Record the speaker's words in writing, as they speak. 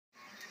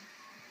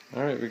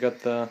Alright, we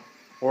got the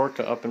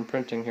Orca up and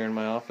printing here in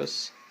my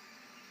office,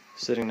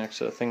 sitting next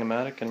to a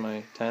Thingomatic and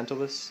my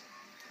Tantillus.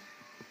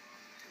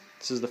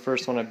 This is the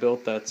first one I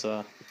built that's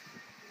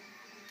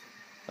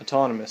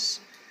autonomous.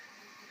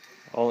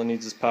 All it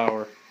needs is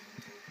power.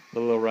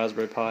 The little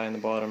Raspberry Pi in the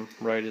bottom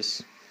right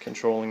is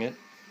controlling it,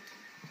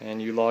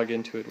 and you log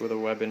into it with a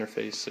web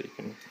interface, so you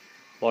can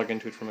log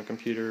into it from a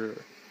computer or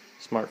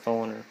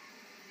smartphone or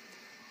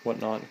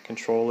whatnot,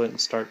 control it and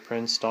start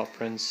prints, stop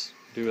prints,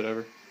 do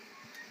whatever.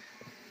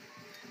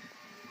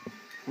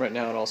 Right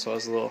now it also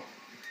has a little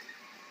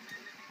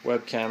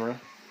web camera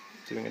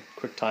doing a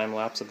quick time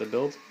lapse of the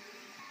build.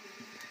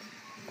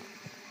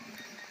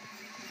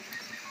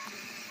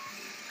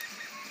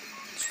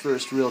 Its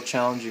first real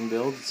challenging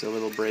build. It's a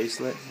little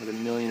bracelet with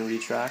 1,000,000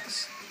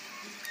 retracts.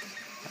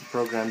 I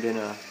programmed in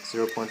a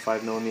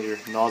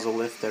 0.5mm nozzle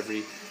lift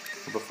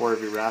before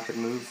every rapid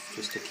move,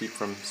 just to keep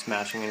from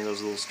smashing any of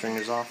those little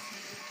stringers off.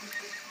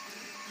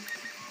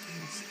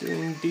 It's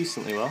doing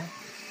decently well.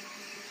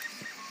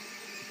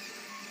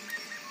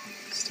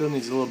 Still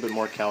needs a little bit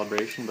more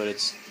calibration, but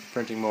it's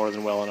printing more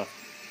than well enough.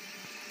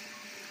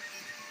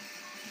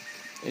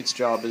 Its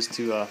job is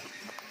to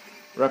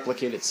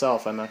replicate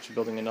itself. I'm actually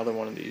building another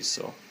one of these,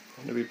 so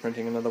I'm going to be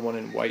printing another one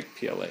in white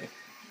PLA.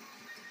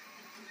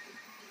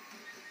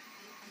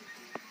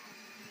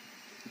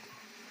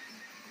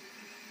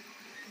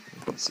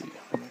 You can see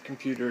on my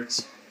computer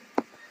it's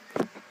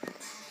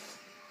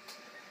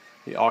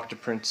the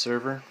Octoprint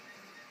server.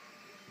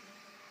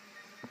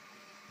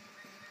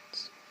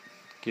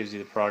 Gives you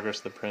the progress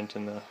of the print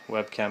in the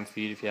webcam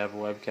feed if you have a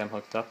webcam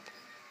hooked up.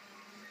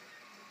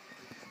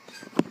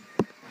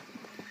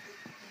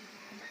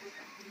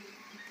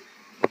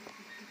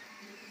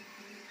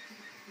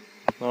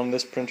 On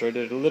this printer I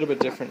did it a little bit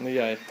differently.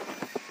 I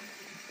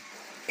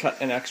cut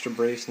an extra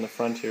brace in the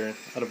front here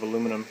out of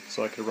aluminum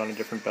so I could run a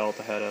different belt.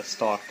 I had a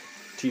stock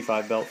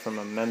T5 belt from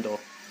a Mendel.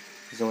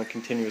 It was the only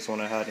continuous one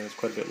I had, and it was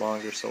quite a bit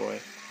longer, so I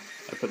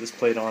put this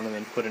plate on and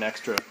then put an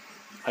extra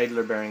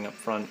idler bearing up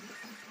front.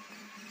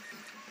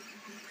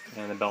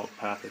 And the belt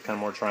path is kind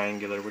of more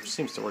triangular, which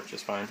seems to work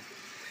just fine.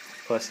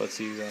 Plus lets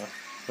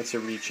you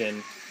reach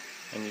in,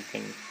 and you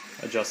can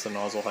adjust the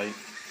nozzle height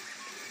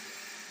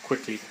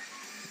quickly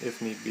if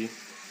need be.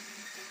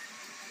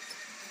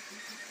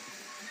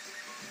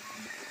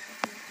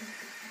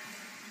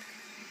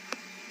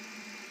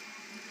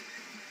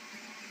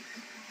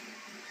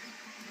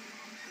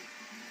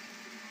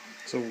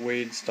 It's a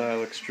Wade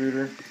style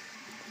extruder.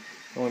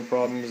 The only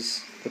problem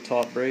is the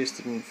top brace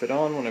didn't fit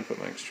on when I put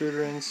my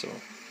extruder in, so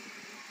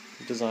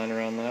design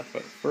around that,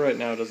 but for right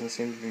now it doesn't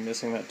seem to be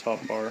missing that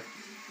top bar.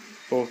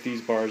 Both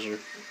these bars are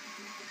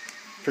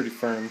pretty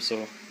firm,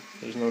 so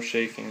there's no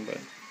shaking, but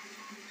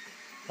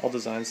I'll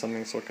design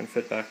something so it can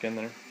fit back in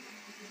there.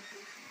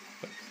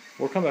 But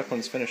we'll come back when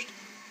it's finished.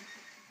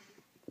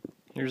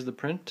 Here's the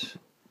print.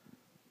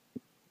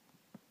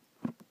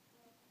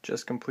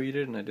 Just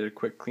completed, and I did a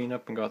quick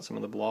cleanup and got some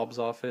of the blobs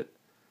off it.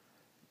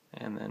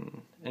 And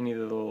then any of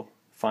the little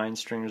fine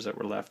stringers that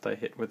were left I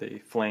hit with a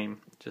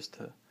flame just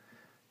to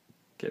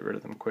get rid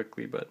of them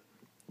quickly, but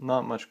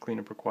not much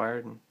cleanup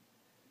required, and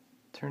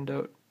turned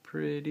out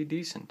pretty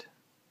decent.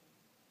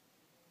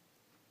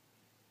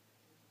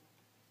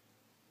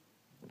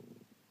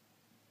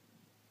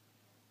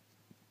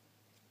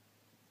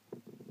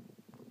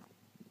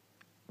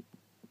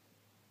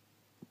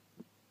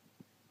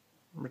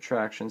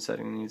 Retraction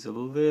setting needs a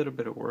little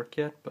bit of work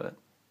yet, but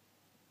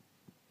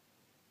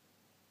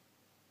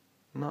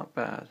not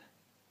bad.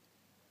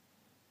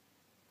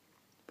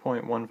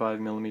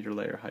 0.15mm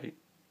layer height.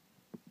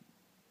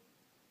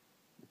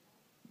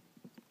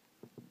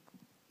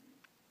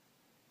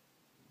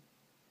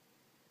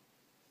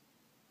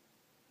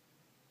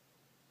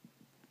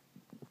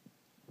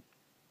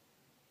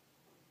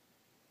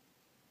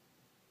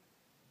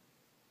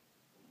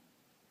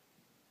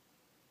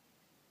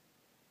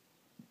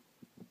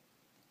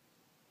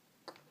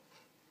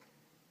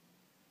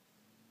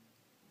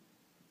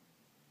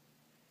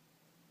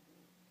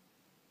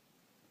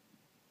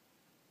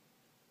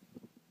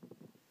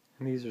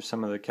 And these are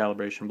some of the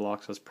calibration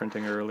blocks I was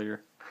printing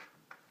earlier.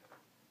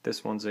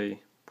 This one's a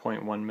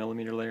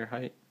 0.1mm layer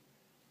height.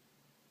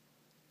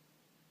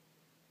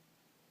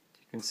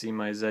 You can see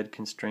my Z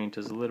constraint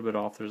is a little bit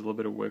off. There's a little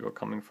bit of wiggle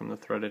coming from the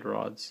threaded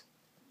rods.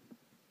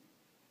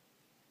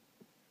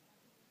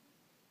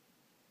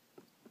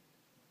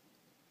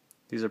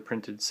 These are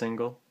printed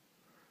single,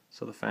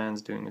 so the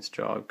fan's doing its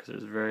job because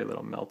there's very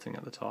little melting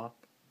at the top.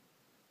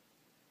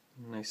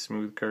 Nice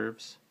smooth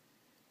curves.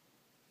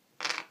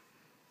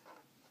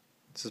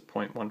 This is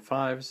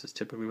 0.15. This is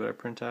typically what I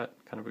print at.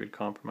 Kind of a good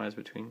compromise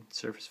between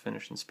surface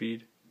finish and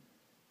speed.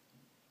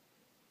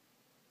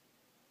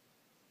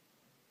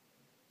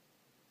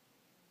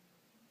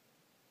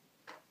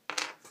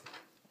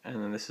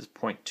 And then this is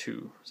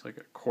 0.2. It's like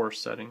a coarse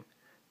setting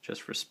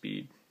just for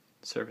speed.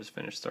 Surface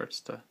finish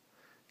starts to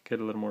get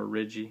a little more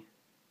ridgy.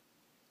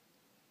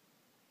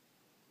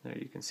 There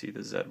you can see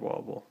the Z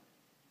wobble.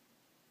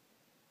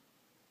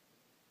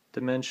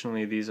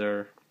 Dimensionally, these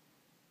are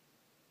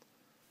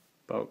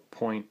about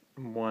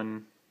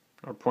 0.1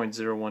 or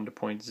 0.01 to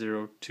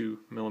 0.02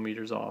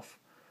 millimeters off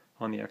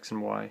on the X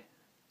and Y,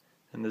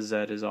 and the Z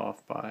is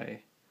off by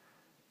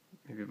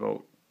maybe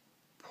about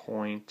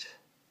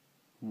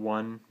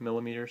 0.1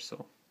 millimeters,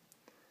 so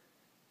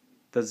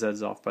the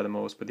Z's off by the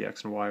most, but the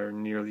X and Y are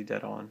nearly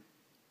dead on.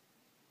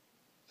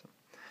 So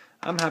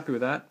I'm happy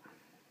with that.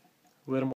 Let 'em